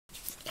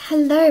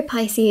Hello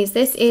Pisces,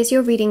 this is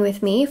your reading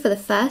with me for the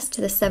 1st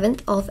to the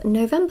 7th of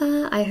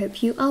November. I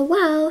hope you are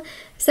well.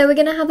 So we're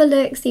going to have a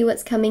look, see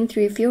what's coming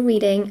through for your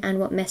reading and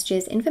what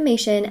messages,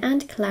 information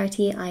and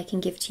clarity I can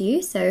give to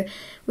you. So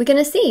we're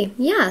going to see.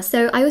 Yeah,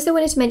 so I also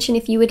wanted to mention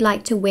if you would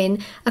like to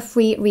win a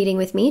free reading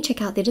with me,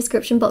 check out the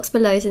description box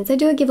below since I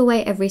do a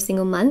giveaway every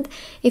single month.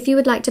 If you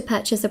would like to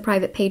purchase a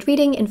private paid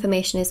reading,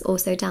 information is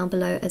also down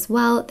below as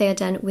well. They are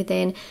done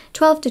within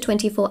 12 to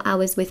 24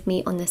 hours with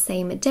me on the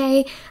same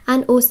day,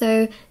 and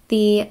also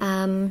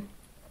the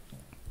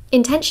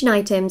intention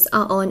items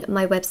are on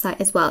my website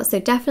as well, so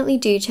definitely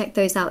do check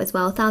those out as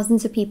well.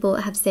 Thousands of people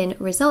have seen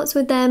results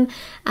with them,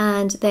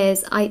 and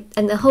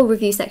and the whole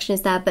review section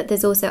is there, but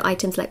there's also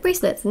items like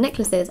bracelets and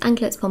necklaces,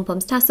 anklets,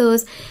 pom-poms,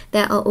 tassels.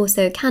 There are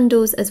also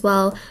candles as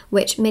well,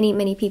 which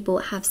many people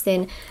have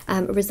seen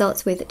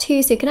results with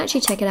too, so you can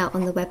actually check it out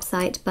on the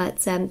website. But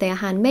they are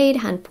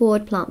handmade, hand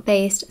poured,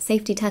 plant-based,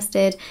 safety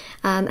tested,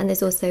 and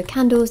there's also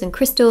candles and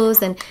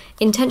crystals and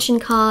intention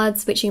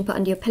cards which you can put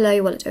under your pillow,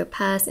 your wallet or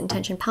purse,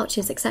 intention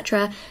pouches, etc.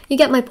 You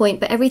get my point,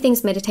 but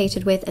everything's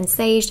meditated with and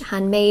saged,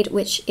 handmade,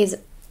 which is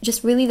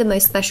just really the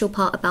most special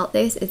part about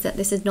this, is that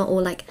this is not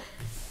all like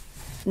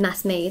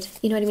mass made,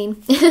 you know what I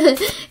mean?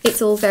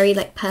 It's all very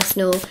like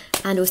personal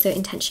and also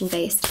intention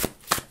based.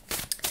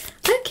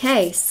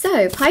 Okay,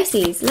 so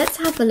Pisces, let's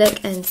have a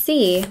look and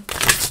see.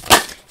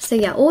 So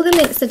yeah, all the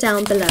links are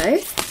down below.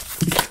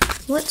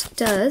 What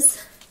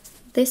does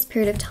this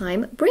period of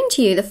time bring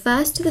to you, the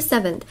 1st to the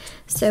 7th?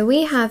 So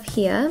we have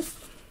here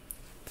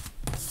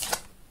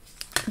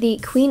the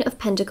Queen of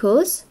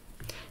Pentacles,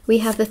 we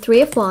have the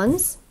Three of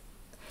Wands,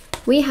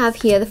 we have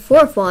here the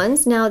Four of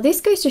Wands. Now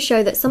this goes to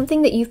show that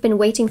something that you've been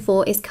waiting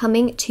for is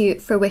coming to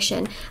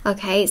fruition.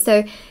 Okay,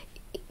 so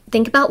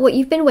think about what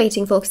you've been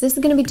waiting for, because this is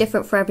going to be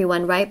different for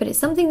everyone, right? But it's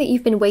something that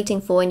you've been waiting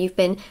for and you've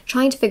been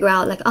trying to figure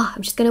out, like, oh,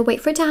 I'm just going to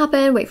wait for it to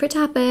happen, wait for it to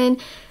happen.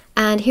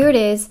 And here it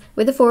is,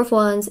 with the Four of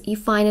Wands, you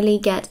finally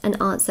get an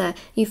answer.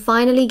 You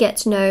finally get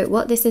to know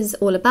what this is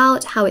all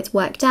about, how it's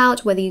worked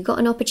out, whether you got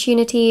an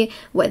opportunity,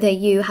 whether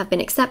you have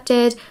been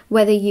accepted,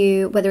 whether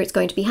it's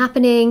going to be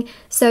happening.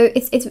 So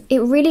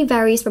it really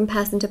varies from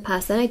person to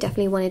person. I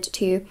definitely wanted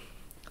to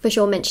for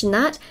sure mention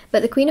that,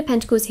 but the Queen of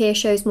Pentacles here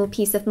shows more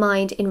peace of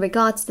mind in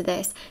regards to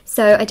this.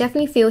 So I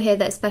definitely feel here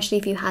that especially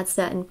if you had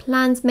certain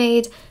plans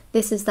made,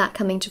 this is that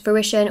coming to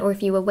fruition, or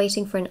if you were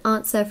waiting for an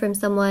answer from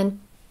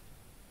someone,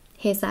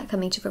 here's that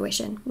coming to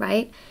fruition,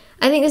 right?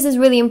 I think this is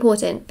really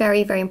important,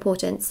 very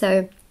important.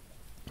 So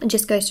it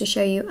just goes to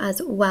show you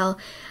as well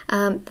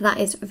that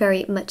is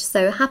very much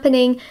so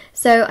happening.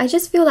 So I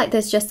just feel like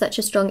there's just such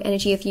a strong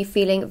energy of you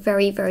feeling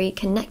very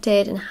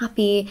connected and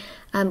happy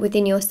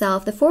within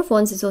yourself. The Four of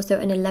Wands is also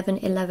an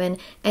 1111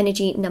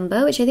 energy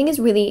number, which I think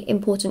is really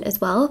important as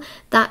well.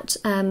 That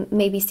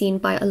may be seen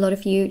by a lot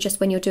of you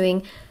just when you're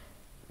doing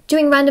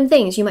random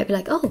things. You might be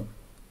like, oh,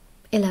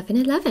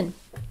 1111,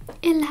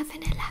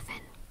 1111.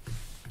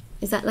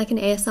 Is that like an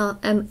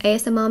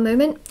ASMR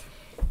moment?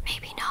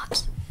 Maybe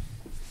not.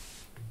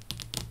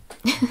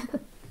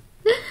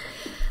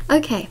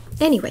 Okay,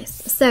 anyways,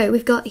 so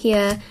we've got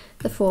here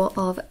the Four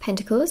of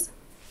Pentacles.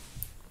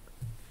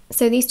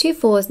 So these two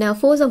fours, now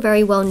fours are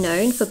very well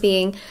known for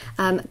being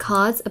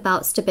cards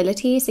about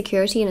stability,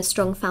 security and a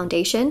strong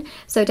foundation.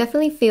 So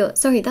definitely feel,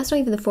 sorry, that's not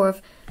even the Four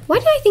of, why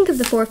did I think of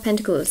the Four of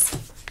Pentacles?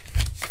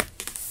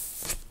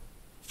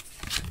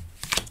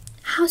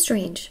 How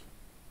strange.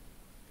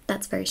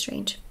 That's very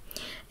strange.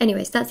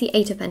 Anyways, that's the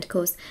Eight of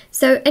Pentacles.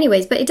 So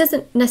anyways, but it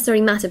doesn't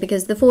necessarily matter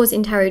because the fours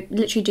in tarot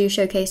literally do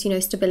showcase, you know,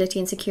 stability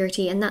and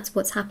security, and that's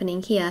what's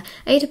happening here.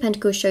 Eight of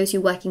Pentacles shows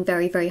you working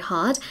very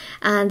hard,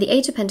 and the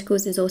Eight of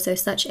Pentacles is also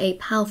such a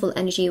powerful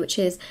energy, which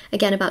is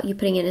again about you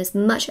putting in as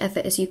much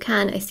effort as you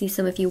can. I see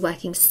some of you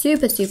working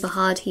super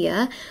hard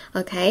here,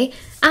 okay?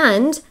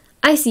 And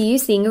I see you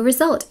seeing a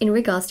result in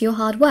regards to your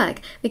hard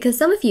work, because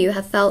some of you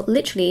have felt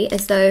literally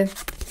as though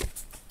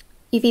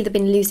you've either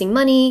been losing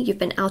money, you've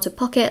been out of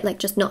pocket, like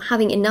just not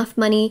having enough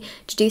money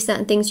to do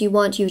certain things you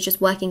want. You're just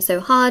working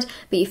so hard,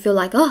 but you feel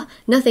like, oh,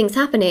 nothing's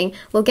happening.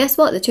 Well, guess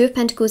what? The Two of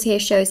Pentacles here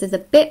shows there's a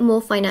bit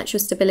more financial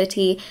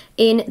stability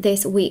in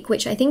this week,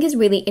 which I think is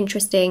really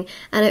interesting.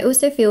 And I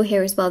also feel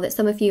here as well that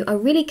some of you are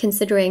really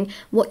considering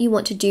what you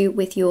want to do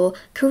with your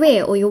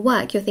career or your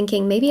work. You're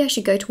thinking, maybe I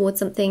should go towards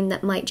something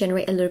that might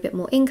generate a little bit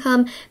more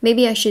income.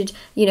 Maybe I should,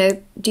 you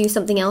know, do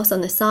something else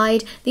on the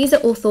side. These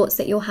are all thoughts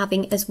that you're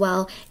having as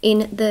well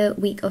in the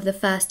week of the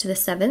 1st to the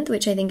 7th,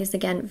 which I think is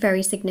again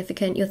very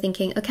significant. You're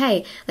thinking,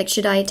 okay, like,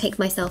 should I take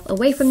myself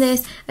away from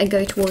this and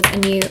go towards a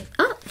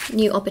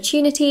new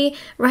opportunity,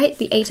 right?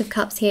 The Eight of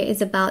Cups here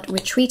is about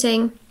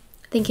retreating,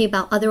 thinking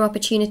about other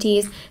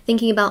opportunities,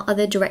 thinking about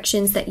other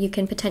directions that you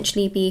can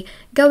potentially be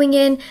going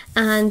in,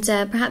 and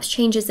perhaps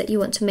changes that you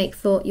want to make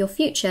for your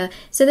future.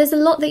 So there's a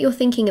lot that you're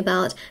thinking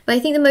about, but I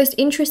think the most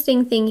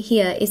interesting thing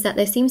here is that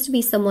there seems to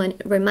be someone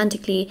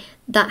romantically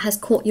that has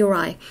caught your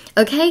eye.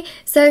 Okay,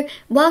 so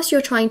whilst you're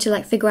trying to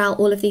like figure out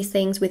all of these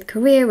things with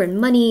career and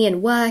money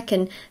and work,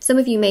 and some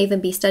of you may even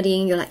be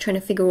studying, you're like trying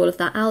to figure all of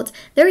that out,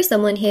 there is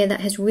someone here that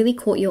has really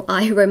caught your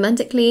eye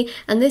romantically,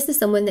 and this is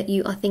someone that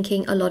you are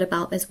thinking a lot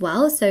about as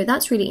well. So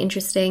that's really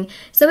interesting.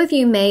 Some of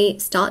you may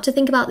start to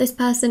think about this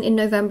person in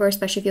November,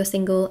 especially if you're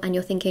single and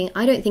you're thinking,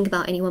 I don't think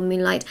about anyone,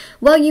 Moonlight.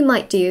 Well, you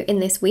might do in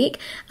this week,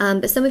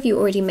 but some of you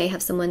already may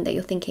have someone that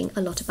you're thinking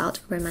a lot about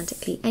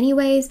romantically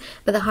anyways.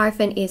 But the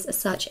Hierophant is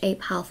such a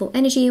powerful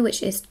energy,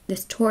 which is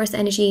this Taurus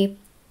energy.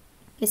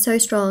 It's so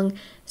strong,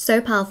 so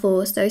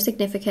powerful, so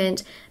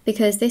significant,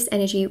 because this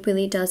energy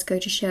really does go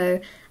to show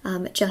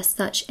just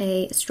such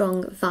a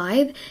strong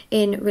vibe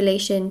in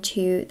relation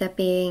to there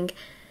being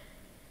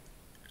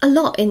a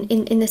lot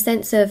in the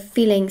sense of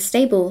feeling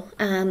stable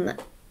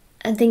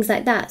and things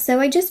like that. So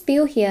I just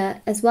feel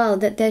here as well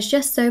that there's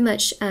just so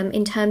much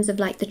in terms of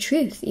like the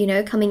truth, you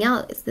know, coming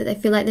out. That I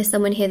feel like there's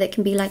someone here that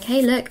can be like,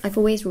 hey, look, I've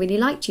always really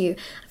liked you.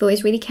 I've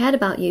always really cared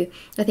about you.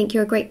 I think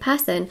you're a great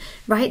person,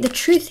 right? The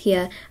truth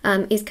here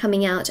is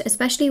coming out,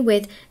 especially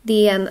with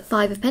the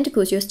Five of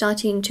Pentacles. You're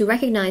starting to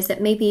recognize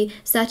that maybe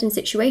certain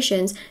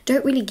situations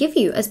don't really give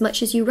you as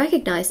much as you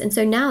recognize. And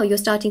so now you're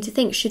starting to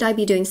think, should I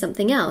be doing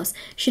something else?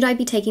 Should I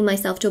be taking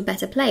myself to a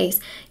better place?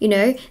 You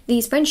know,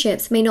 these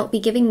friendships may not be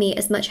giving me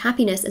as much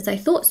happiness as I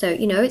thought so.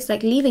 You know, it's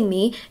like leaving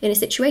me in a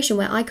situation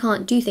where I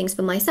can't do things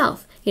for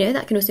myself. You know,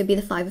 that can also be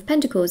the Five of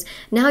Pentacles.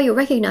 Now you're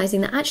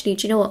recognizing that actually,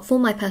 do you know what, for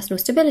my personal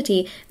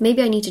stability,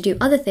 maybe I need to do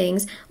other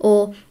things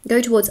or go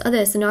towards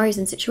other scenarios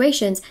and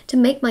situations to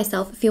make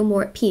myself feel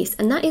more at peace.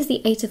 And that is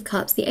the Eight of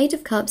Cups. The Eight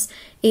of Cups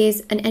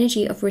is an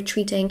energy of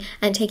retreating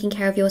and taking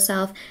care of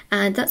yourself.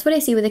 And that's what I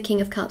see with the King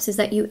of Cups, is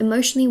that you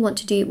emotionally want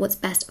to do what's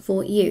best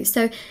for you.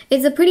 So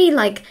it's a pretty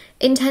like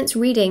intense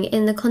reading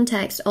in the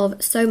context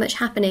of so much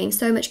happening,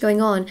 so much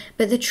going on,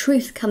 but the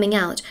truth coming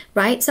out,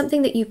 right?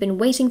 Something that you've been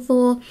waiting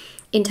for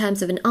in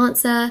terms of an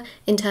answer,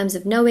 in terms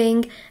of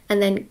knowing,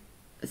 and then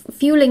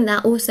fueling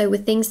that also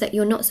with things that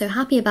you're not so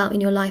happy about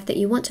in your life that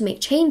you want to make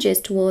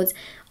changes towards,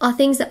 are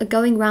things that are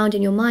going around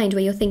in your mind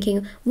where you're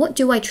thinking, what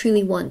do I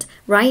truly want,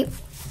 right?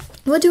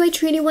 What do I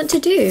truly want to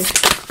do?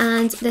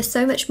 And there's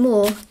so much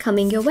more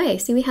coming your way.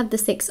 So we have the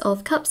Six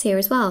of Cups here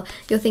as well.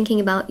 You're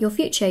thinking about your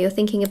future. You're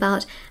thinking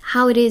about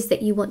how it is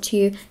that you want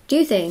to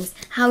do things,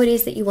 how it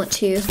is that you want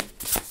to,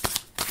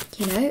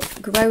 you know,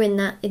 grow in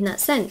that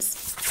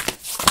sense.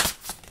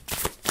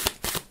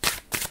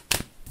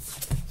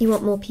 You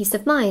want more peace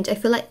of mind. I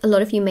feel like a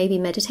lot of you may be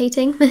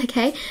meditating,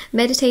 okay?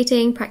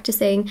 Meditating,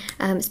 practicing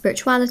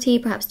spirituality,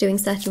 perhaps doing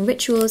certain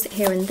rituals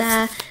here and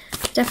there.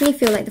 Definitely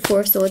feel like the Four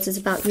of Swords is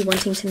about you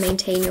wanting to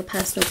maintain your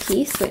personal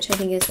peace, which I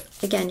think is,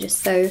 again, just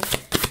so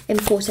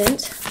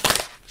important.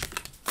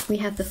 We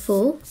have the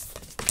Fool,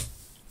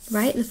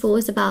 right? The Fool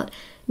is about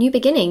new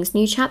beginnings,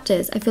 new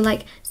chapters. I feel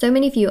like so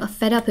many of you are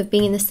fed up of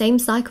being in the same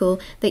cycle,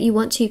 that you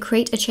want to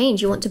create a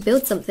change, you want to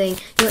build something,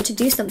 you want to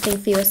do something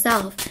for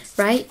yourself,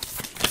 right?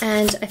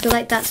 And I feel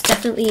like that's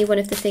definitely one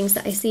of the things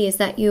that I see, is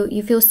that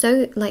you feel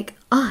so like,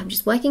 oh, I'm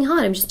just working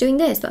hard, I'm just doing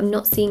this, but I'm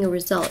not seeing a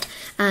result.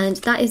 And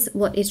that is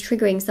what is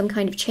triggering some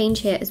kind of change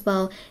here as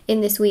well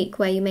in this week,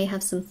 where you may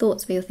have some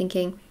thoughts where you're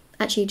thinking,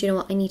 actually, do you know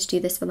what, I need to do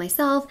this for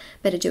myself,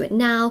 better do it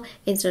now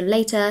instead of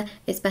later.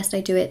 It's best I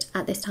do it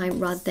at this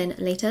time rather than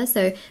later.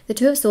 So the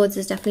Two of Swords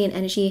is definitely an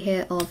energy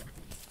here of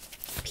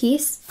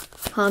peace,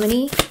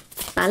 harmony,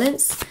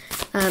 balance,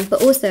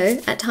 but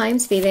also at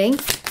times feeling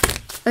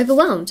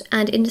overwhelmed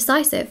and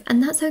indecisive.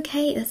 And that's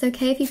okay. That's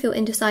okay if you feel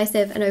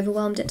indecisive and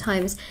overwhelmed at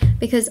times,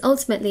 because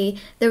ultimately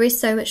there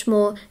is so much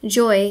more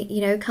joy,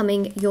 you know,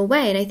 coming your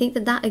way. And I think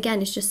that that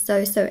again is just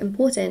so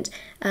important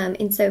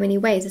in so many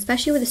ways,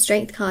 especially with the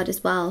Strength card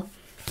as well.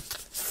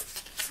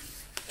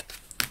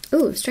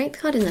 Ooh, Strength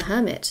card in the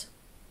Hermit.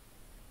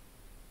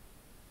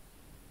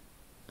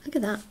 Look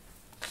at that.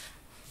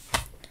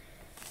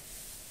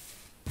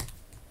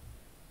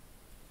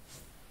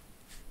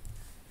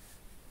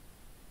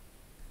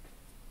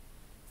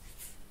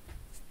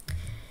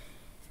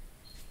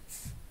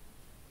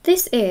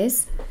 This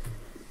is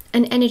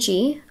an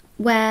energy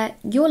where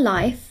your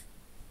life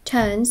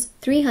turns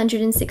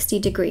 360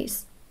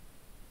 degrees.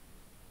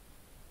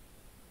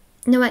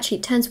 No, actually,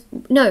 it turns,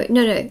 no,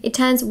 it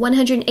turns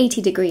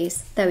 180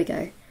 degrees. There we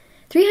go.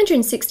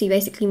 360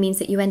 basically means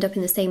that you end up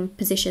in the same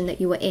position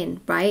that you were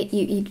in, right?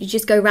 You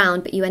just go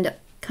round, but you end up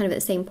kind of at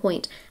the same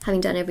point,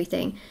 having done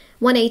everything.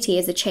 180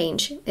 is a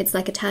change. It's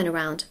like a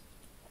turnaround.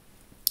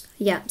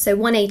 Yeah, so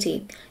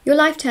 180. Your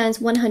life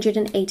turns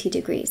 180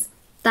 degrees.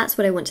 That's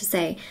what I want to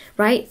say,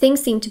 right?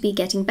 Things seem to be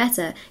getting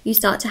better. You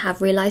start to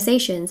have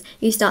realizations.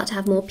 You start to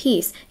have more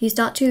peace. You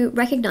start to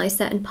recognize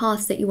certain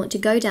paths that you want to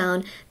go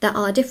down that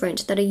are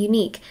different, that are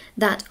unique,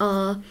 that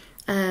are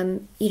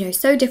you know,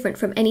 so different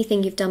from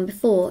anything you've done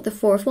before. The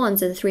Four of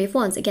Wands and the Three of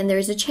Wands, again, there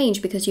is a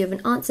change because you have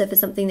an answer for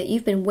something that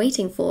you've been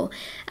waiting for.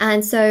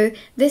 And so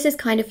this is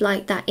kind of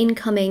like that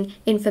incoming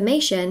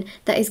information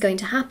that is going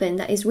to happen,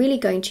 that is really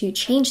going to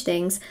change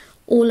things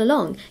all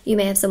along. You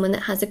may have someone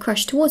that has a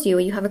crush towards you, or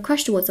you have a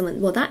crush towards someone.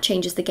 Well, that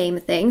changes the game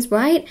of things,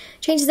 right?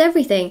 Changes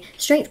everything.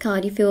 Strength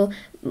card, you feel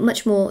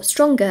much more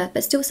stronger,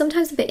 but still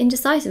sometimes a bit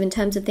indecisive in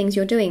terms of things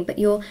you're doing, but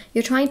you're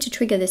trying to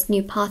trigger this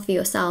new path for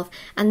yourself,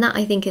 and that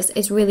I think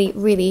is really,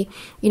 really,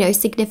 you know,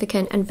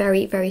 significant and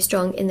very, very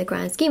strong in the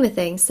grand scheme of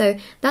things. So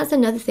that's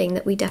another thing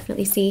that we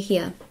definitely see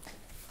here.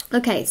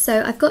 Okay,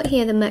 so I've got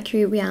here the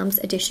Mercury Realms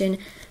Edition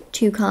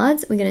 2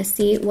 cards. We're going to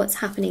see what's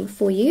happening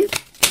for you.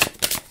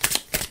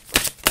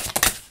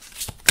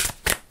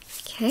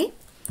 Okay,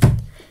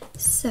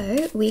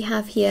 so we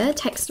have here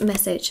text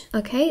message.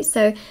 Okay,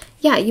 so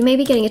yeah, you may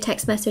be getting a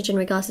text message in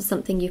regards to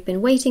something you've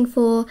been waiting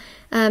for.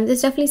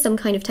 There's definitely some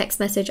kind of text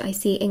message I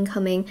see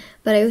incoming,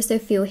 but I also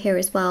feel here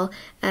as well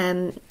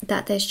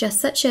that there's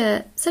just such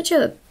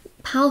a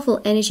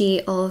powerful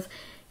energy of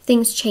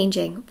things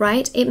changing,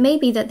 right? It may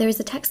be that there is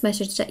a text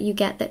message that you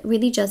get that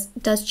really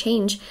just does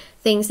change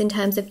things in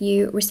terms of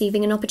you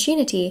receiving an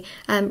opportunity,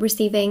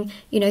 receiving,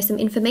 you know, some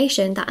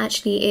information that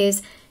actually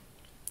is,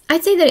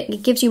 I'd say that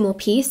it gives you more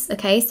peace,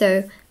 okay?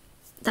 So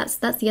that's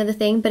the other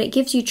thing, but it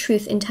gives you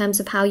truth in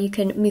terms of how you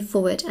can move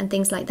forward and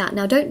things like that.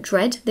 Now, don't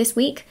dread this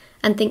week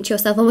and think to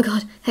yourself, oh my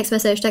God, text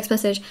message, text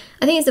message.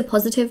 I think it's a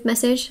positive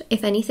message,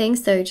 if anything,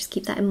 so just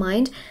keep that in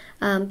mind.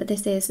 But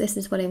this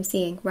is what I'm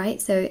seeing, right?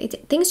 So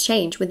things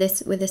change with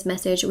this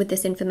message, with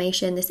this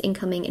information, this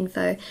incoming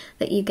info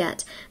that you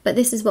get. But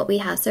this is what we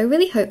have. So I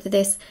really hope that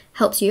this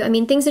helps you. I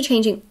mean, things are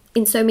changing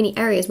in so many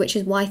areas, which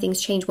is why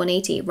things change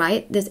 180,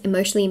 right? There's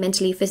emotionally,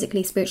 mentally,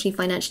 physically, spiritually,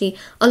 financially.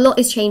 A lot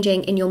is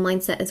changing in your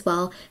mindset as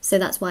well. So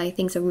that's why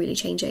things are really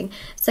changing.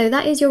 So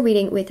that is your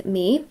reading with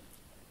me,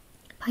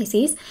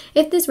 Pisces.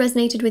 If this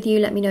resonated with you,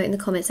 let me know in the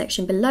comment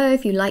section below.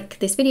 If you like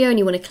this video and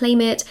you want to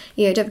claim it,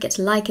 you know, don't forget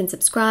to like and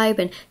subscribe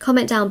and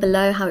comment down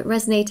below how it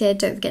resonated.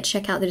 Don't forget to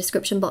check out the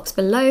description box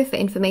below for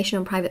information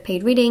on private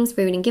paid readings,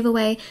 free reading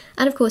giveaway,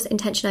 and of course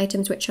intention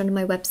items, which are on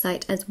my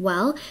website as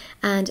well.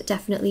 And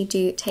definitely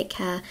do take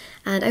care.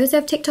 And I also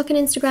have TikTok and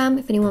Instagram.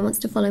 If anyone wants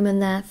to follow me on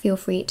there, feel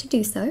free to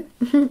do so.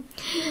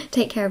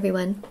 Take care,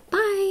 everyone.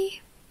 Bye.